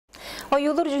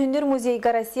Оюлур жүхүндүр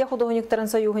музейга Россия художниктарын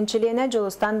союгунчилене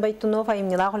Дьулустан Бойтунов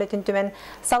Салгыҥҥа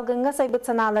Салгыҥҥа сайбыт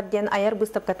санаалар ден аяр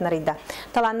быыстапкатнарыйда.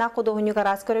 Таланна художника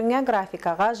раз көрүнгө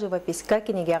графикага, живописка,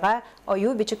 кинегега,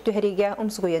 ою бичик түһериге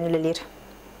умсугуян үлелер.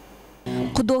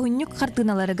 Художник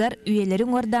картыналарыгар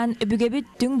үйелерин ордан өбүгебит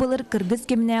түң былыр кыргыз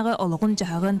кеминеге ологун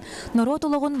жахагын, норот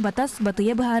ологун батас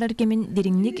батыя бахарар кемин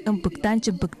дириңник ымпыктан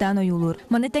чымпыктан оюлур.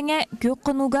 Манытаңа көк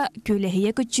конуга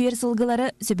көлехие көчүер сылгылары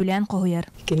сөбүлән коюяр.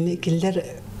 Киллер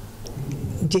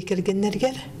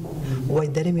жекергеннергер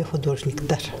уайдарыми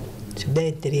художниктар. Сюда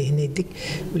интереснейдик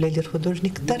үлелер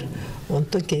художниктар,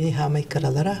 онтон кени хамай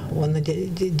каралара, оны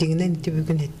деңнен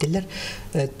тибүгүн эттилер,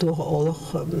 то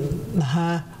олох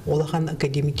наха олахан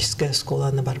академическая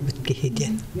школаны бар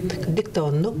бүткехеден. Дикта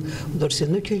онну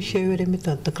художественный училище өремит,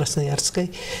 онтон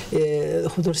Красноярской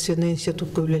художественный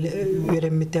институт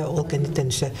өремите, ол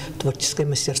кенетенше творческой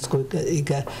мастерской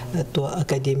ига то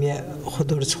академия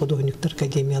художниктар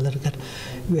академияларгар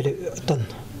өретон.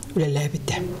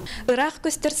 Ирак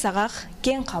көстер сағақ,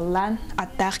 кен қаллан,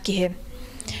 аттақ кеhe.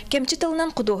 Кемчі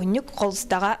тылынан құдоғыннық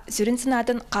қолыстаға сүрін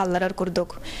сынатын қалларар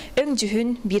күрдік. Өң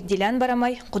жүхін бірділен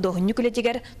барамай құдоғыннық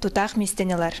үлетегер тұтақ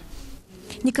местенелер.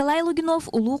 Николай Лугинов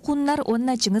улуу куннар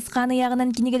онна Чыңыз ханы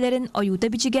ягынан кинигелерин оюта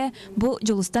бичиге бу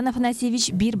Дьулустан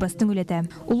Афанасьевич бир бастың үлете.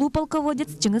 Улуу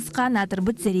полководец Чыңыз хан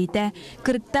атырбыт зерейте,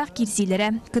 кырыктак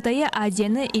кирсилере, Кытайы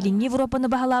Азияны элин Европаны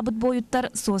бахалабыт боюттар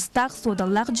состак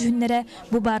содаллак жүхүннере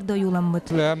бу барды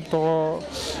оюламмыт. Бәм то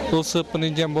ылсыппын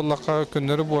идем боллакка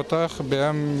күннөрү ботах,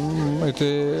 бәм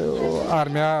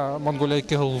армия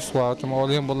Монголияке хылсуатым,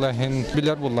 олен болла хен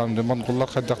билер болламды. Монголлар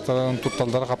кадактарын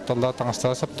тутталдар капталдар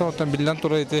таңастара сапта, билен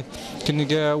турайты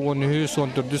киниге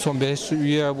 13-14-15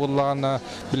 үйе боллағана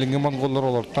білінгі монголлар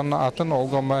олырттан атын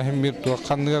олғама хеммир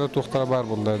туаққандығары туақтары бар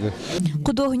болдады.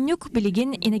 Художник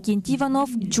билигин Иннокентий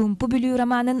Иванов «Чумпу бүлүү»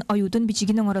 романын оютун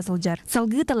бичигин оңоросылжар.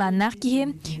 Салгы таланнақ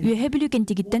кихи, үйе бүлүү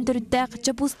кентегиттен төріттәк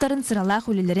чапустарын сыралақ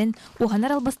үлелерін,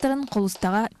 уханар албастарын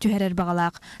қолустаға түхерер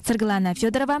бағалақ. Саргылана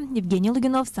Федорова, Евгений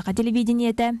Лугинов, Саха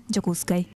телевидениеті, Дьокуускай.